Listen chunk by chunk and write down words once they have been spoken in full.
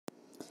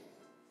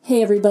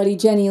Hey everybody,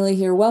 Jenny Lee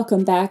here.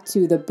 Welcome back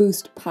to the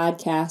Boost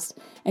Podcast.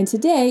 And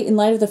today, in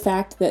light of the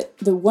fact that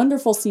the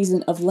wonderful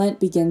season of Lent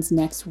begins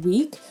next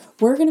week,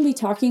 we're going to be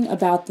talking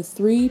about the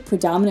three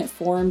predominant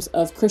forms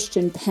of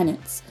Christian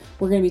penance.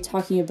 We're going to be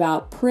talking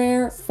about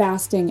prayer,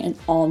 fasting, and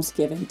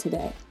almsgiving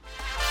today.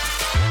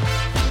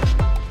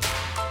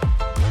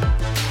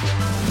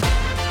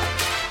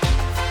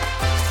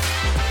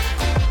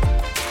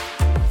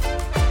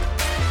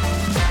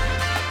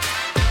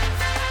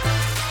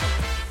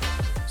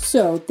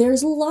 So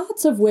there's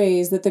lots of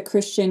ways that the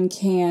Christian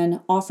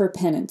can offer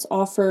penance,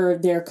 offer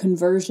their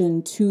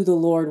conversion to the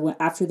Lord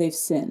after they've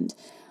sinned.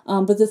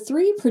 But the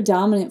three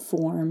predominant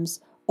forms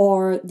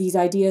are these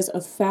ideas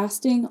of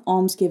fasting,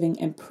 almsgiving,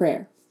 and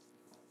prayer.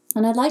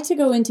 And I'd like to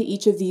go into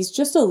each of these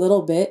just a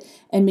little bit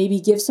and maybe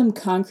give some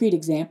concrete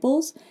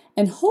examples.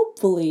 And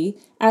hopefully,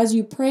 as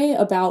you pray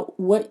about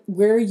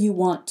where you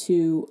want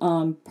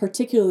to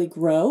particularly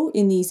grow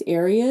in these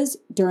areas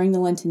during the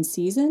Lenten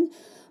season,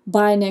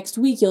 by next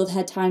week, you'll have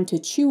had time to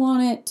chew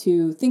on it,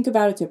 to think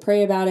about it, to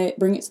pray about it,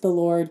 bring it to the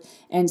Lord,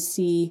 and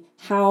see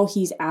how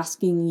He's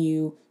asking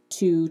you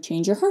to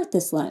change your heart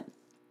this Lent.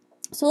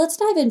 So let's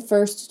dive in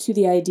first to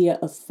the idea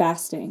of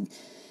fasting.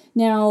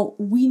 Now,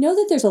 we know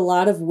that there's a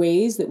lot of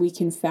ways that we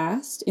can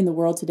fast in the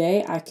world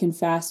today. I can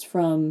fast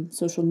from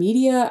social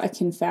media. I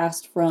can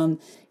fast from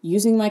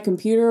using my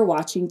computer,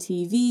 watching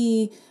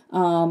TV.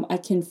 I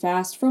can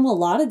fast from a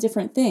lot of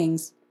different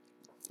things.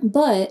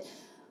 But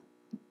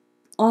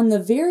on the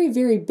very,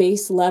 very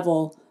base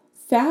level,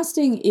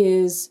 fasting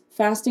is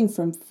fasting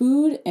from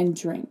food and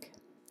drink.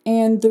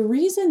 And the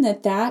reason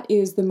that that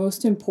is the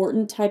most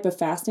important type of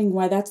fasting,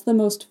 why that's the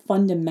most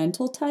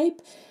fundamental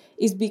type,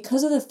 is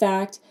because of the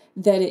fact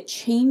that it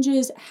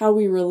changes how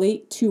we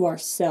relate to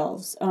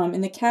ourselves. In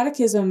the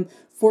Catechism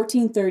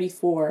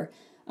 1434,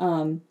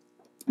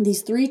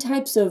 these three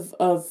types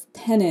of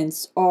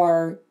penance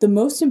are the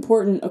most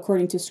important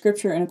according to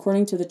Scripture and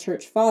according to the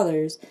Church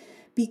Fathers,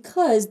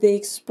 because they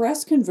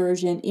express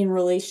conversion in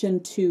relation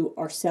to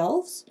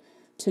ourselves,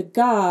 to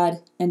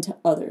God, and to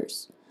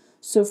others.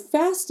 So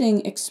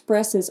fasting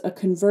expresses a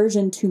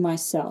conversion to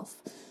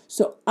myself.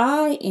 So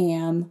I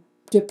am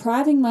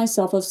depriving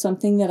myself of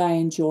something that I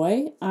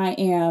enjoy. I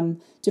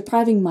am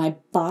depriving my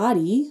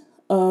body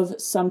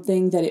of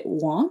something that it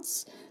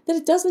wants, that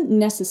it doesn't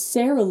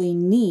necessarily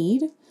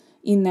need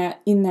in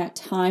that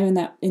time,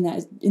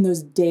 in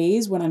those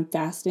days when I'm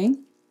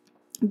fasting,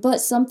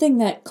 but something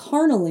that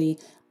carnally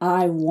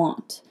I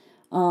want.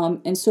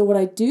 And so what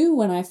I do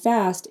when I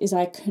fast is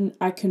I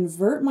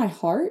convert my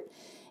heart,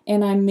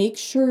 and I make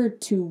sure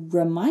to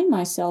remind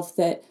myself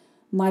that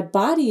my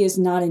body is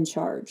not in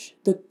charge.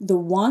 The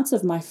wants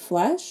of my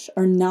flesh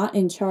are not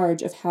in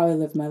charge of how I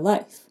live my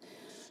life.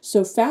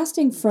 So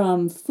fasting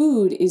from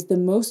food is the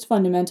most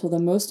fundamental, the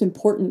most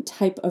important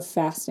type of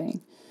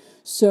fasting.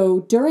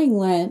 So during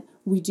Lent,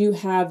 we do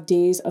have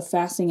days of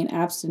fasting and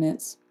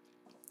abstinence.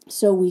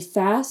 So we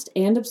fast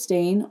and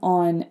abstain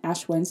on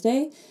Ash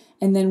Wednesday,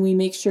 and then we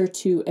make sure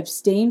to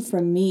abstain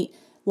from meat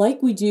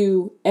like we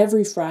do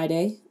every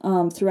Friday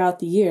throughout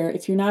the year.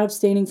 If you're not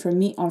abstaining from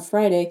meat on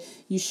Friday,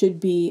 you should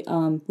be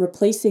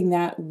replacing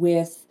that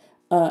with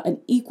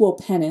an equal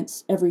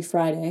penance every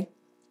Friday.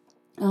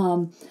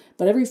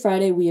 But every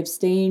Friday we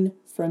abstain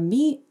from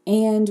meat,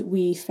 and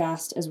we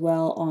fast as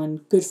well on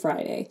Good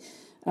Friday.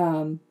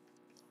 And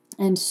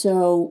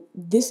so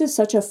this is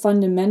such a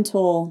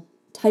fundamental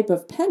type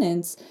of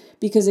penance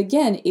because,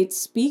 again, it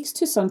speaks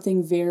to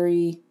something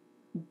very,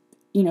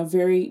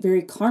 very,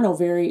 very carnal,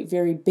 very,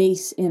 very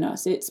base in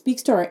us. It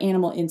speaks to our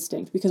animal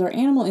instinct, because our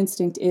animal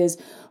instinct is,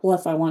 well,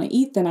 if I want to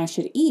eat, then I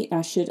should eat.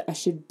 I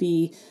should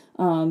be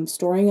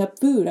storing up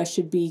food. I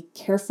should be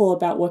careful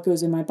about what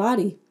goes in my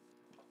body.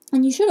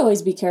 And you should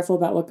always be careful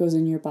about what goes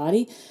in your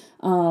body.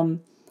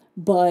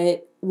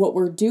 But what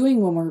we're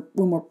doing when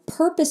we're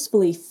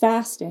purposefully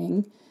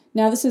fasting.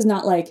 Now, this is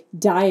not like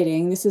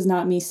dieting. This is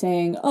not me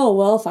saying, oh,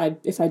 well,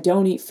 if I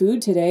don't eat food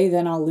today,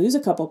 then I'll lose a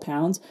couple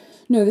pounds.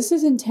 No, this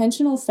is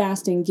intentional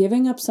fasting,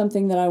 giving up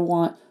something that I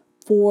want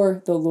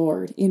for the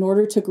Lord in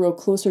order to grow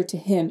closer to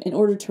Him, in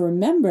order to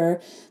remember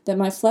that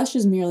my flesh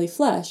is merely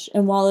flesh.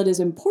 And while it is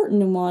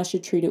important and while I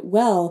should treat it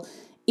well,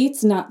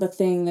 it's not the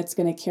thing that's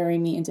going to carry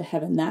me into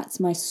heaven. That's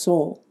my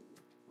soul.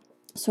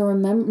 So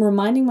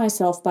reminding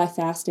myself by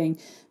fasting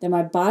that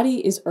my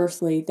body is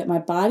earthly, that my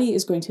body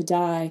is going to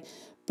die,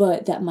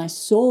 but that my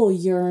soul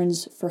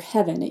yearns for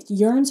heaven. It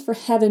yearns for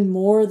heaven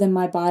more than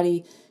my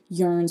body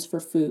yearns for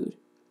food.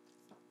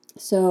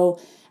 So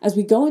as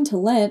we go into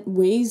Lent,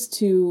 ways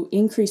to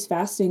increase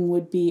fasting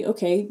would be,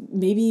 okay,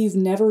 maybe you've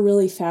never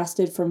really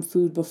fasted from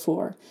food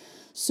before.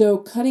 So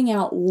cutting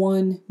out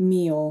one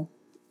meal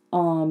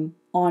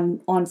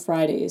on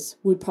Fridays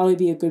would probably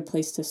be a good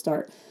place to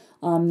start.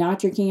 Not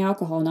drinking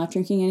alcohol, not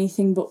drinking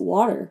anything but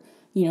water.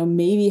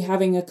 Maybe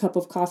having a cup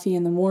of coffee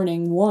in the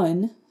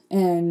morning,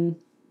 and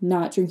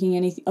not drinking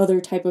any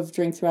other type of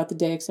drink throughout the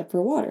day except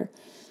for water.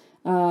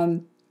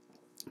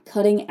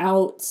 Cutting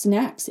out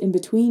snacks in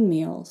between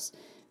meals.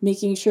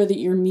 Making sure that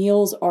your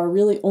meals are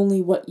really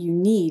only what you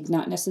need,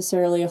 not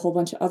necessarily a whole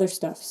bunch of other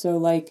stuff. So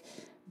like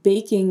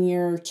baking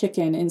your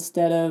chicken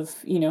instead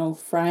of,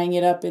 frying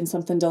it up in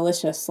something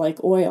delicious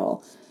like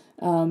oil.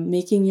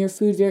 Making your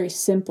food very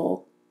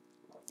simple.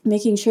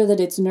 Making sure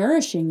that it's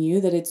nourishing you,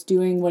 that it's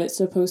doing what it's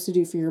supposed to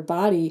do for your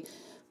body,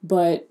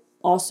 but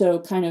also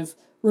kind of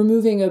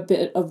removing a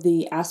bit of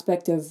the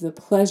aspect of the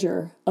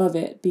pleasure of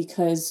it,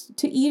 because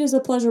to eat is a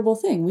pleasurable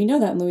thing. We know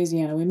that in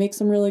Louisiana. We make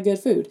some really good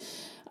food.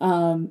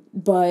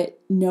 But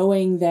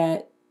knowing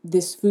that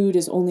this food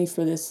is only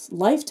for this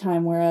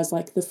lifetime, whereas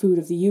like the food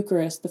of the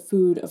Eucharist, the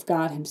food of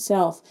God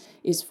himself,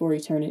 is for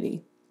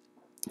eternity.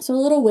 So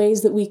little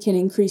ways that we can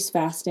increase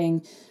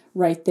fasting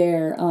right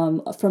there,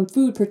 from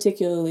food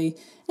particularly.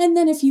 And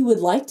then if you would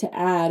like to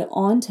add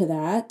on to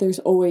that, there's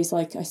always,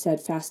 like I said,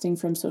 fasting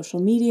from social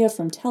media,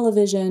 from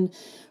television,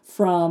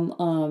 from,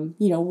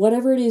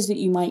 whatever it is that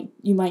you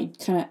might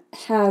kind of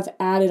have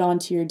added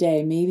onto your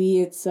day.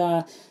 Maybe it's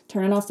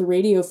turning off the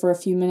radio for a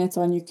few minutes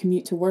on your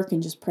commute to work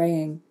and just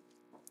praying.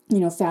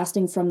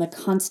 Fasting from the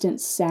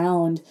constant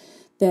sound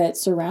that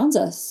surrounds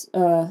us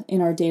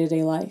in our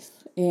day-to-day life.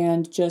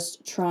 And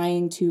just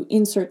trying to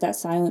insert that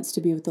silence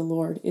to be with the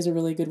Lord is a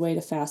really good way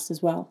to fast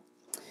as well.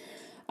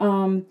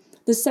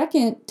 The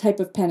second type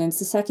of penance,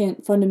 the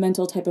second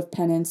fundamental type of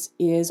penance,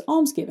 is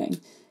almsgiving.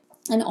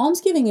 And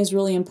almsgiving is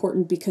really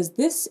important because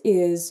this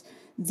is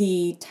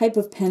the type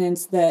of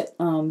penance that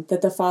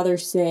that the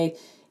fathers say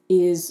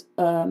is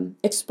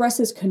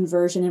expresses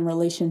conversion in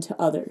relation to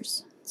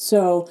others.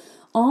 So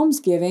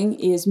almsgiving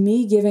is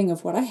me giving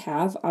of what I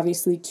have,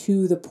 obviously,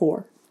 to the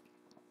poor.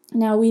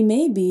 Now, we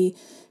may be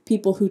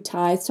people who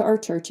tithe to our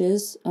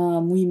churches.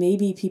 We may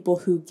be people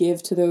who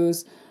give to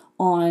those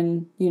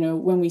on,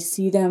 when we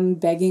see them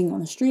begging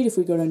on the street, if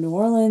we go to New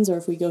Orleans or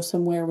if we go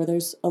somewhere where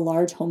there's a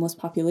large homeless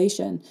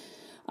population.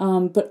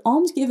 But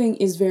almsgiving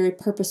is very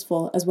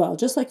purposeful as well.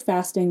 Just like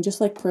fasting,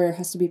 just like prayer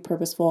has to be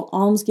purposeful,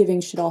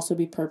 almsgiving should also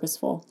be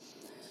purposeful.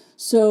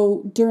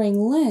 So during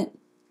Lent,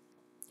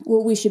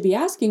 what we should be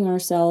asking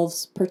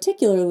ourselves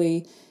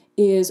particularly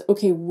is,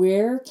 okay,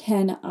 where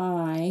can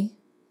I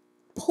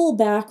pull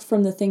back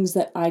from the things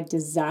that I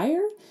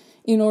desire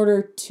in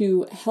order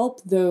to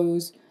help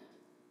those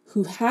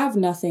who have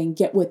nothing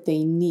get what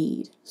they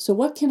need? So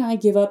what can I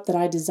give up that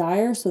I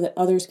desire so that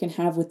others can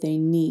have what they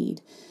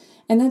need?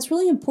 And that's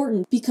really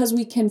important because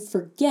we can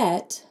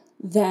forget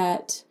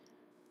that,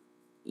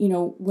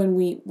 when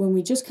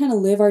we just kind of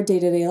live our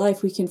day-to-day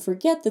life, we can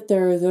forget that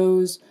there are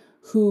those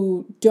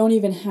who don't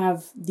even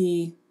have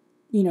the,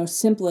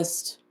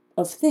 simplest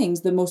of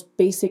things, the most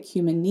basic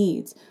human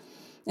needs.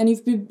 And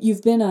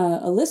you've been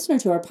a listener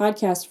to our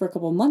podcast for a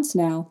couple of months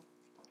now.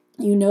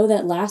 You know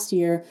that last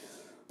year,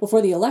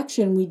 before the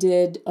election, we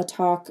did a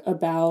talk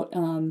about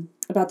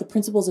the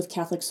principles of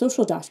Catholic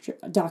social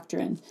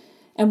doctrine,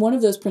 and one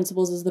of those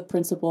principles is the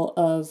principle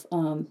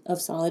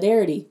of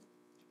solidarity,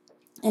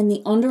 and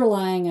the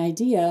underlying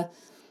idea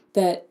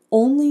that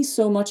only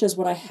so much as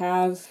what I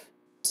have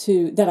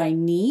that I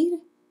need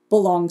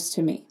belongs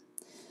to me.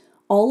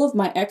 All of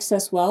my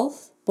excess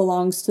wealth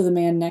belongs to the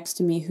man next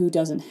to me who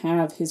doesn't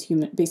have his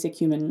basic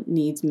human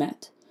needs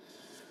met.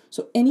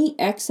 So any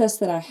excess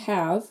that I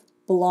have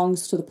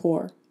belongs to the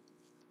poor.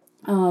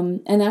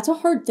 And that's a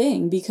hard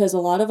thing because a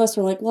lot of us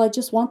are like, well, I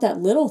just want that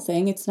little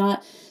thing. It's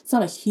not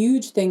a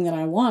huge thing that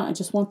I want. I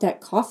just want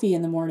that coffee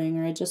in the morning,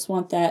 or I just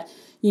want that,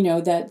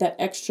 that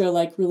extra,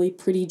 like, really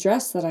pretty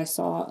dress that I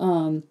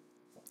saw,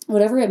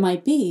 whatever it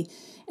might be.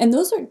 And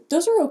those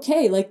are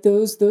okay. Like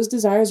those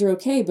desires are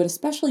okay. But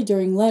especially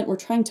during Lent, we're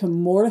trying to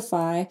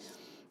mortify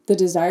the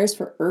desires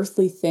for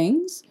earthly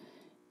things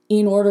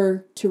in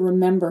order to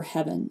remember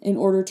heaven, in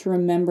order to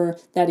remember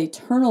that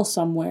eternal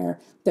somewhere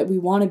that we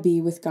want to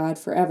be with God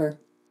forever.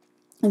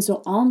 And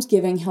so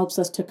almsgiving helps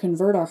us to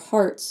convert our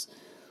hearts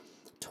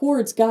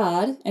towards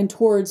God, and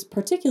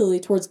particularly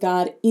towards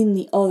God in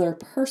the other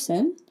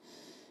person,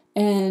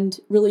 and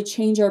really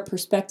change our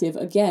perspective.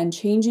 Again,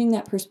 changing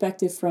that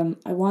perspective from,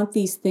 I want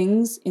these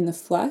things in the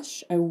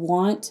flesh. I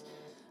want,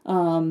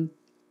 that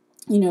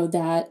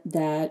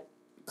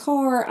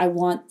car. I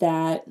want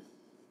that,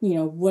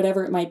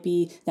 whatever it might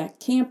be, that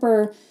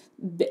camper.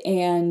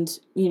 And,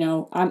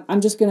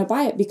 I'm just going to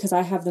buy it because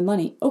I have the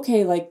money.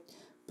 Okay,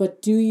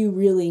 but do you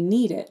really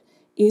need it?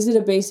 Is it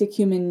a basic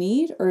human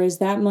need, or is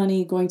that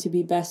money going to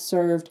be best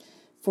served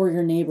for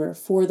your neighbor,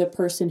 for the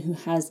person who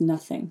has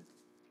nothing?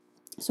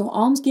 So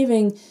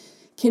almsgiving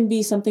can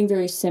be something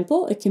very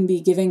simple. It can be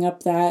giving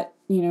up that,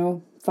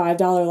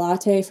 $5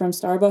 latte from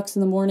Starbucks in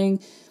the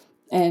morning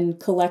and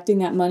collecting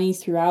that money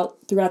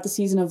throughout the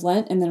season of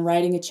Lent, and then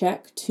writing a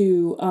check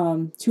to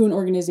an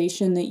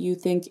organization that you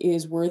think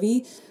is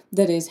worthy,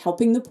 that is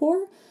helping the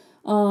poor.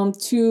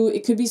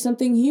 It could be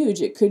something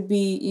huge. It could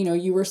be,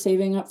 you were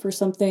saving up for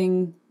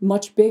something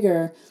much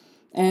bigger.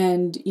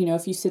 And,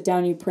 if you sit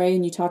down, you pray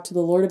and you talk to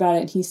the Lord about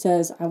it, and he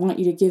says, I want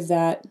you to give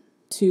that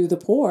to the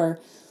poor.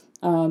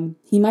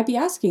 He might be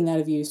asking that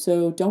of you.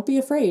 So don't be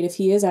afraid if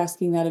he is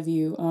asking that of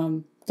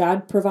you.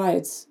 God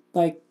provides,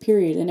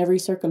 period, in every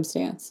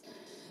circumstance.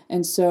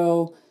 And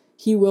so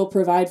he will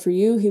provide for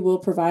you. He will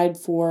provide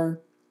for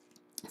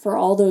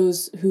all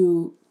those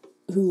who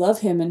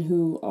love him and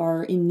who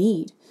are in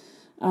need.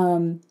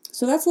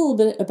 So that's a little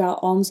bit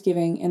about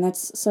almsgiving, and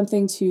that's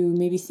something to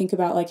maybe think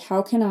about, like,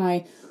 how can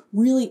I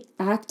really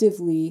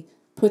actively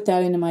put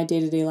that into my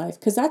day-to-day life?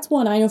 Because that's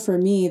one I know for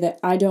me that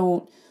I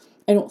don't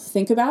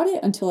think about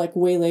it until like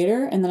way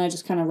later, and then I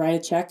just kind of write a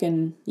check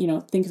and,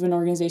 think of an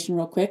organization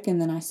real quick,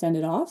 and then I send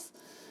it off.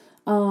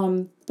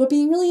 But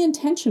being really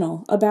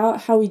intentional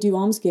about how we do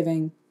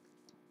almsgiving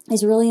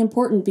is really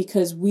important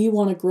because we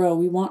want to grow.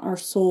 We want our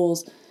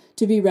souls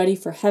to be ready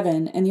for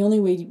heaven. And the only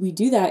way we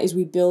do that is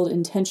we build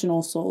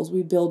intentional souls.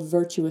 We build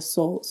virtuous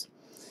souls.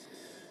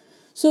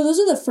 So those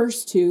are the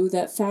first two,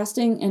 that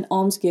fasting and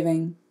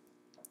almsgiving,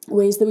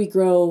 ways that we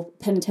grow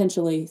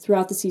penitentially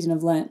throughout the season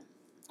of Lent.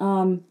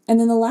 And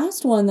then the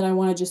last one that I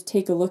want to just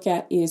take a look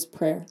at is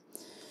prayer.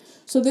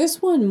 So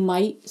this one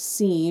might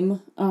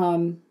seem,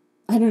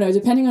 I don't know,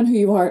 depending on who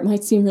you are, it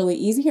might seem really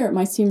easy or it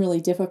might seem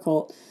really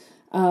difficult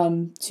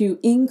to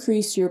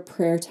increase your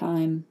prayer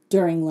time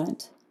during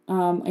Lent.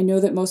 I know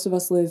that most of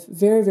us live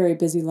very, very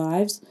busy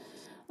lives.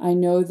 I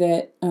know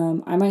that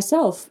I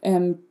myself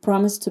am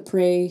promised to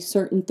pray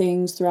certain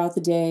things throughout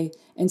the day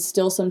and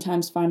still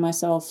sometimes find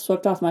myself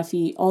swept off my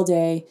feet all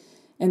day,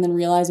 and then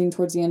realizing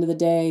towards the end of the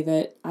day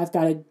that I've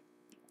got to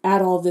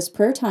add all of this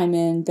prayer time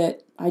in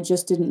that I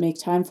just didn't make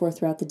time for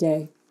throughout the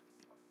day.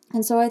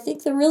 And so I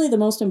think that really the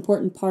most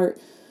important part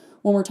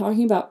when we're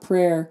talking about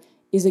prayer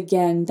is,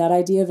 again, that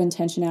idea of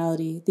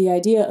intentionality, the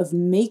idea of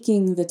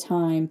making the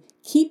time,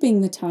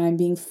 keeping the time,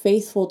 being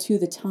faithful to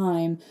the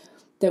time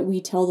that we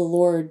tell the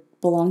Lord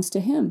belongs to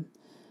Him.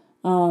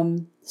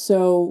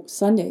 So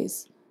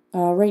Sundays,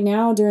 right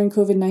now during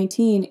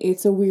COVID-19,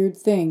 it's a weird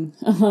thing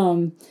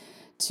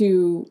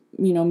to,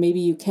 maybe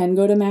you can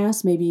go to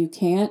Mass, maybe you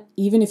can't.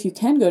 Even if you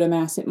can go to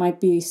Mass, it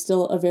might be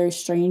still a very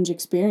strange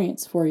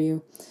experience for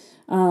you.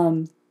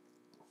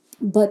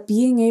 But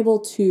being able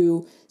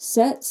to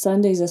set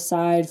Sundays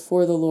aside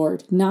for the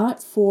Lord,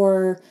 not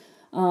for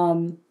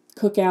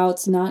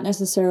cookouts, not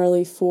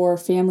necessarily for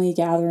family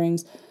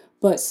gatherings,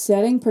 but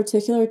setting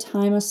particular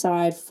time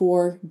aside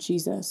for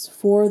Jesus,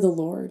 for the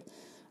Lord.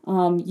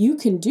 You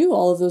can do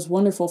all of those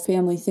wonderful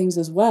family things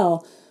as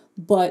well,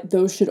 but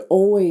those should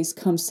always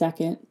come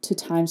second to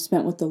time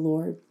spent with the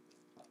Lord.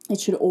 It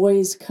should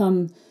always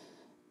come,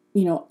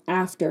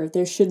 after.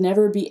 There should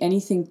never be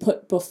anything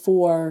put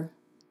before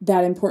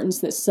that importance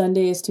that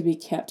Sunday is to be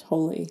kept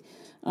holy.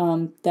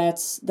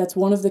 That's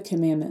one of the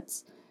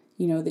commandments,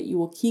 that you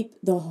will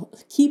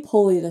keep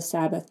holy the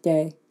Sabbath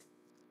day.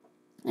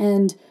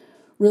 And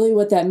really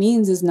what that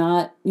means is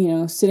not,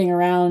 sitting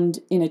around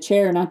in a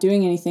chair, not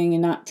doing anything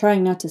and not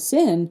trying not to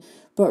sin,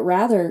 but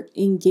rather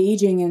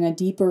engaging in a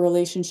deeper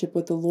relationship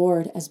with the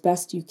Lord as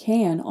best you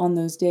can on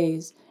those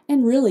days,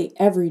 and really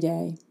every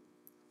day.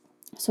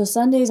 So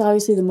Sunday is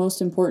obviously the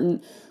most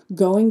important.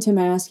 Going to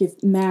Mass,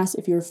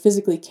 if you're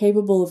physically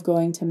capable of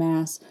going to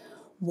Mass,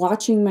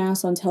 watching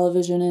Mass on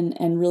television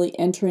and really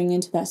entering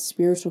into that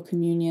spiritual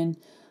communion.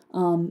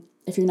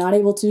 If you're not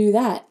able to do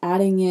that,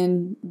 adding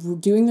in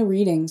doing the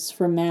readings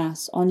from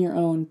Mass on your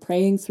own,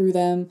 praying through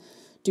them,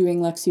 doing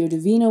Lectio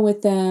Divina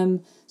with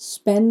them,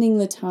 spending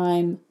the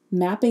time,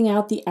 mapping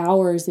out the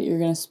hours that you're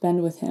going to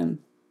spend with Him.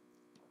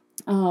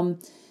 And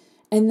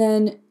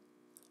then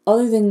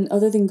other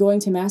than going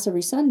to Mass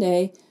every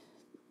Sunday,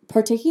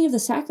 partaking of the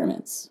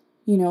sacraments,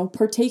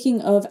 partaking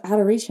of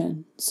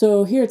adoration.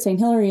 So here at St.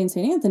 Hilary and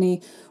St.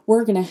 Anthony,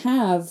 we're going to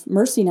have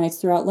mercy nights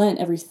throughout Lent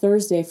every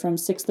Thursday from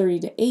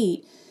 6:30 to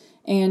 8.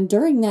 And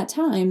during that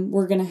time,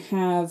 we're going to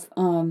have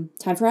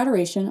time for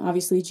adoration.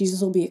 Obviously,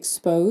 Jesus will be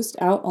exposed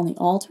out on the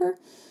altar.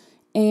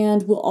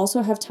 And we'll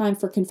also have time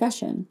for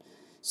confession.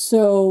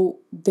 So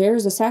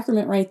there's a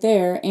sacrament right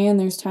there, and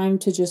there's time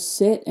to just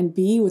sit and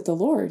be with the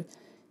Lord.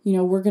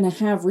 We're going to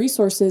have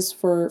resources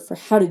for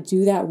how to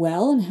do that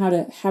well, and how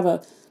to have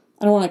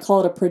I don't want to call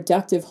it a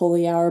productive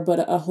holy hour,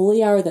 but a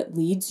holy hour that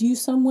leads you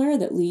somewhere,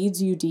 that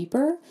leads you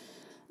deeper.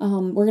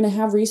 We're going to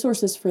have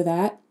resources for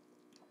that.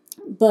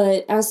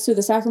 But as to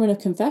the sacrament of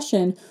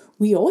confession,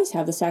 we always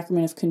have the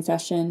sacrament of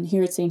confession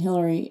here at St.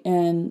 Hilary.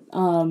 And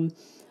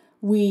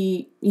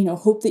we,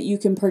 hope that you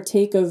can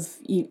partake of,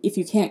 if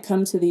you can't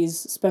come to these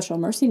special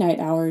mercy night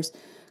hours,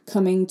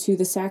 coming to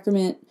the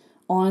sacrament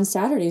on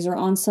Saturdays or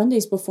on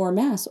Sundays before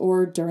Mass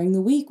or during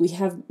the week. We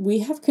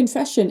have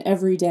confession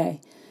every day.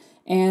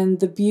 And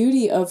the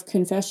beauty of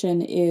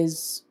confession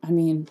is,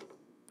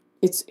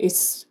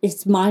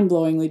 it's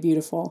mind-blowingly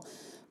beautiful.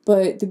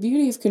 But the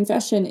beauty of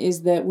confession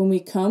is that when we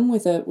come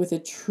with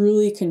a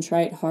truly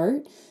contrite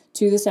heart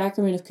to the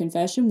sacrament of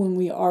confession, when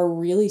we are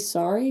really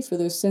sorry for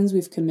those sins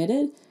we've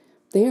committed,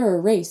 they are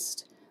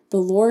erased. The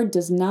Lord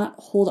does not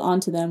hold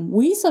on to them.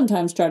 We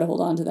sometimes try to hold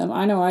on to them.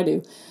 I know I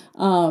do.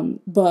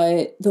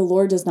 But the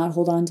Lord does not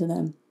hold on to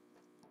them.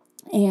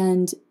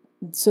 And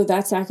so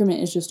that sacrament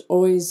is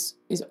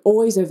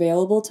always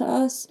available to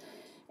us.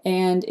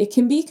 And it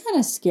can be kind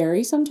of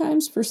scary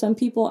sometimes for some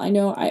people. I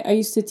know I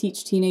used to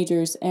teach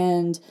teenagers,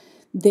 and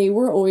they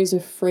were always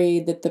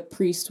afraid that the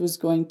priest was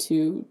going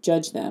to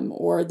judge them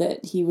or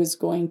that he was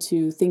going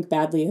to think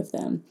badly of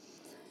them.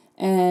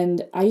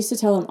 And I used to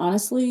tell them,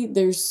 honestly,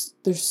 there's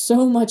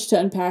so much to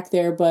unpack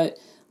there, but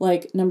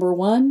Like, number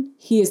one,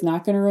 he is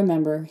not going to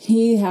remember.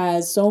 He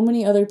has so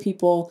many other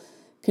people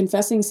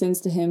confessing sins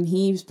to him.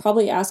 He's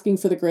probably asking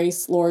for the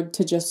grace, Lord,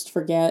 to just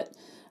forget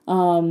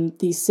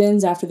these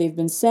sins after they've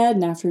been said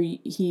and after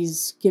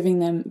he's given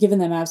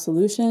them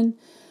absolution.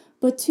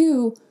 But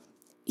two,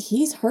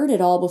 he's heard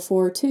it all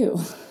before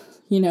too.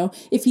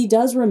 If he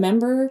does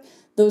remember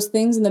those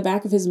things in the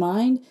back of his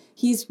mind,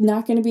 he's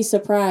not going to be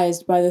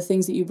surprised by the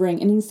things that you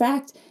bring. And in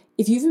fact,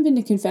 if you haven't been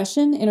to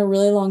confession in a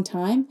really long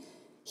time,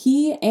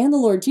 he and the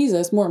Lord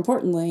Jesus, more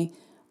importantly,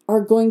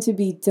 are going to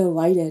be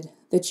delighted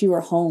that you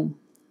are home.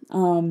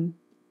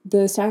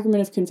 The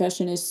sacrament of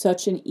confession is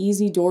such an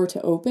easy door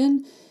to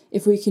open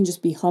if we can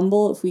just be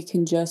humble, if we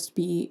can just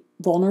be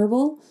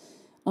vulnerable,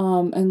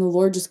 and the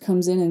Lord just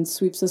comes in and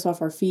sweeps us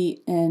off our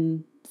feet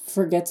and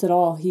forgets it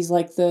all. He's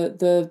like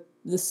the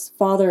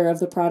father of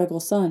the prodigal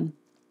son.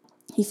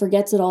 He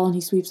forgets it all and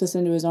he sweeps us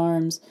into his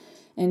arms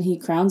and he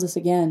crowns us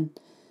again.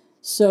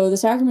 So the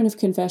sacrament of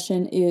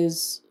confession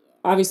is,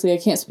 obviously I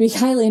can't speak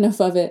highly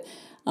enough of it.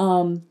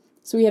 So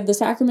we have the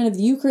sacrament of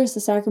the Eucharist, the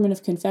sacrament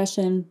of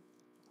confession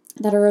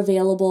that are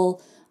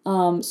available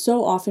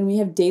so often. We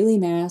have daily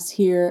Mass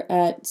here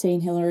at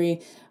St.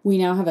 Hilary. We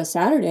now have a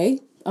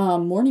Saturday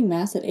morning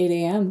Mass at 8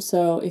 a.m.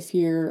 So if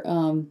you're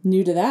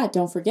new to that,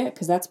 don't forget,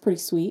 because that's pretty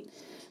sweet.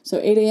 So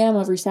 8 a.m.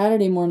 every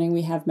Saturday morning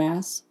we have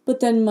Mass.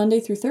 But then Monday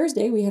through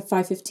Thursday we have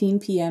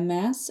 5:15 p.m.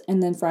 Mass.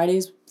 And then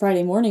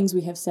Friday mornings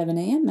we have 7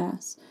 a.m.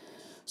 Mass.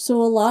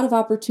 So a lot of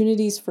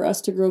opportunities for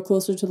us to grow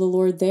closer to the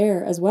Lord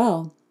there as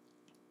well.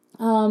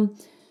 So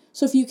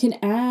if you can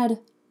add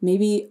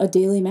maybe a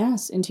daily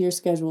Mass into your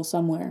schedule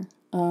somewhere,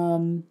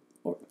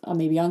 or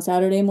maybe on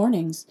Saturday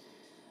mornings,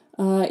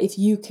 if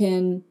you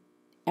can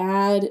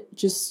add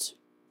just,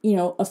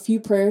 a few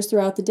prayers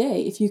throughout the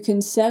day, if you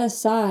can set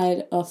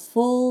aside a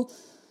full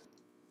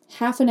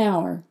half an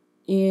hour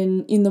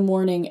in the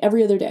morning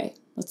every other day,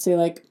 let's say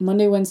like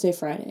Monday, Wednesday,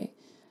 Friday,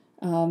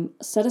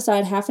 set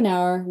aside half an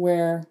hour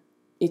where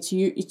it's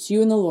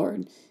you and the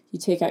Lord. You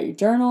take out your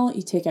journal,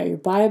 you take out your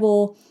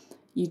Bible,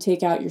 you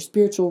take out your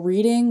spiritual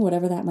reading,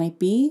 whatever that might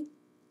be,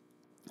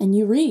 and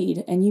you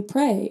read and you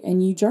pray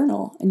and you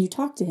journal and you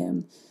talk to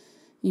him.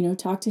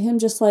 Talk to him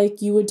just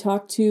like you would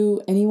talk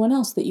to anyone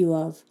else that you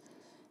love.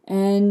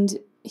 And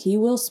he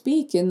will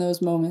speak in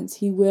those moments.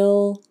 He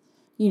will,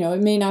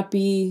 it may not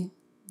be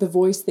the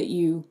voice that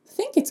you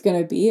think it's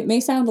going to be. It may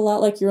sound a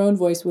lot like your own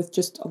voice with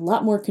just a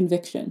lot more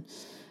conviction.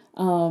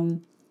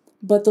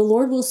 But the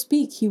Lord will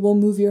speak. He will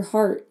move your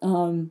heart,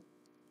 and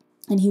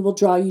he will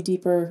draw you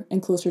deeper and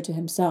closer to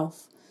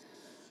himself.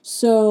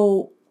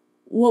 So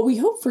what we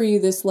hope for you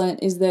this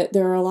Lent is that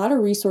there are a lot of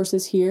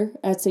resources here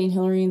at St.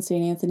 Hilary and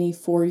St. Anthony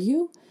for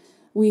you.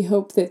 We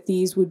hope that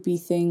these would be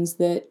things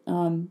that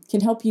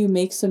can help you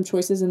make some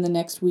choices in the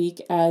next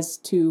week as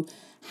to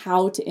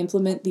how to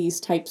implement these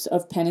types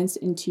of penance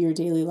into your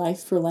daily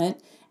life for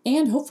Lent,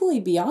 and hopefully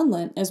beyond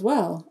Lent as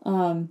well.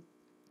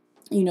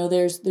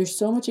 There's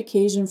so much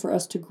occasion for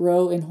us to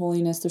grow in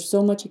holiness. There's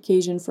so much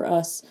occasion for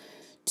us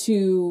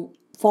to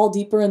fall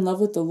deeper in love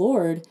with the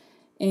Lord.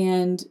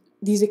 And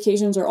these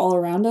occasions are all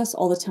around us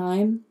all the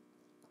time.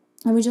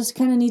 And we just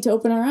kind of need to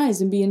open our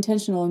eyes and be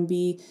intentional and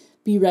be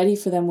ready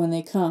for them when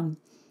they come.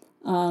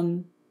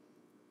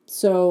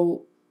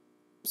 So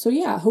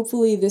yeah,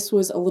 hopefully this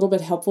was a little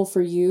bit helpful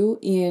for you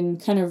in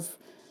kind of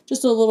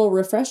just a little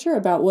refresher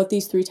about what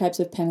these three types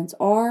of penance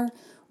are,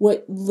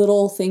 what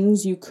little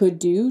things you could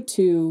do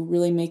to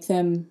really make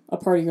them a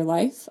part of your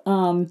life.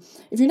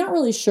 If you're not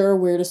really sure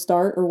where to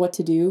start or what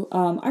to do,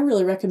 I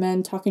really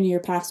recommend talking to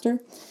your pastor,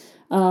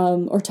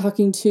 or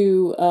talking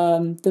to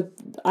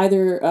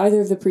either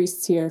of the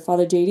priests here,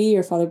 Father JD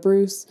or Father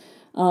Bruce,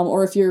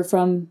 or if you're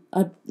from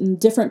a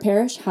different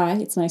parish, hi,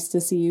 it's nice to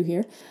see you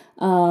here.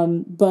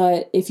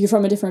 But if you're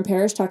from a different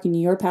parish, talking to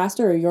your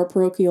pastor or your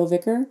parochial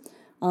vicar,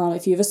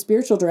 if you have a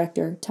spiritual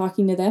director,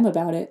 talking to them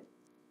about it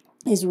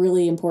is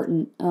really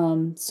important,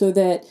 so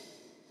that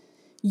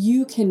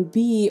you can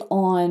be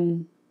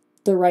on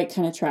the right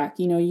kind of track.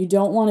 You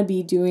don't want to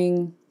be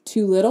doing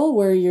too little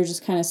where you're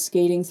just kind of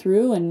skating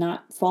through and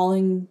not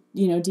falling,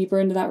 deeper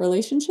into that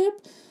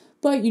relationship.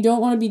 But you don't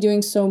want to be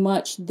doing so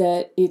much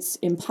that it's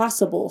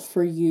impossible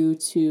for you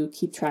to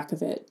keep track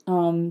of it.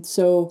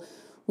 So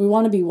we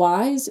want to be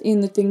wise in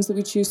the things that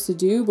we choose to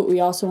do, but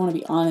we also want to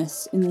be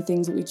honest in the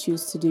things that we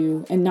choose to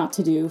do and not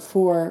to do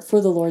for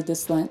the Lord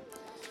this Lent.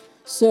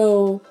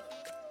 So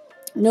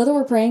know that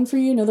we're praying for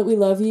you, know that we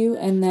love you,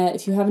 and that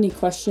if you have any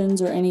questions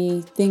or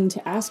anything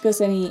to ask us,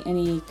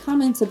 any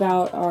comments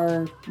about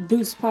our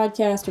Boost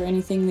podcast or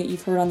anything that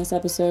you've heard on this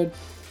episode,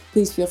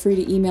 please feel free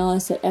to email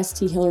us at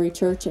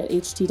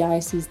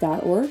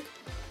sthilarychurch@htdiocese.org.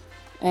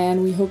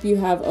 And we hope you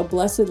have a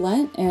blessed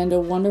Lent and a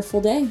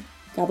wonderful day.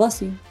 God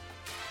bless you.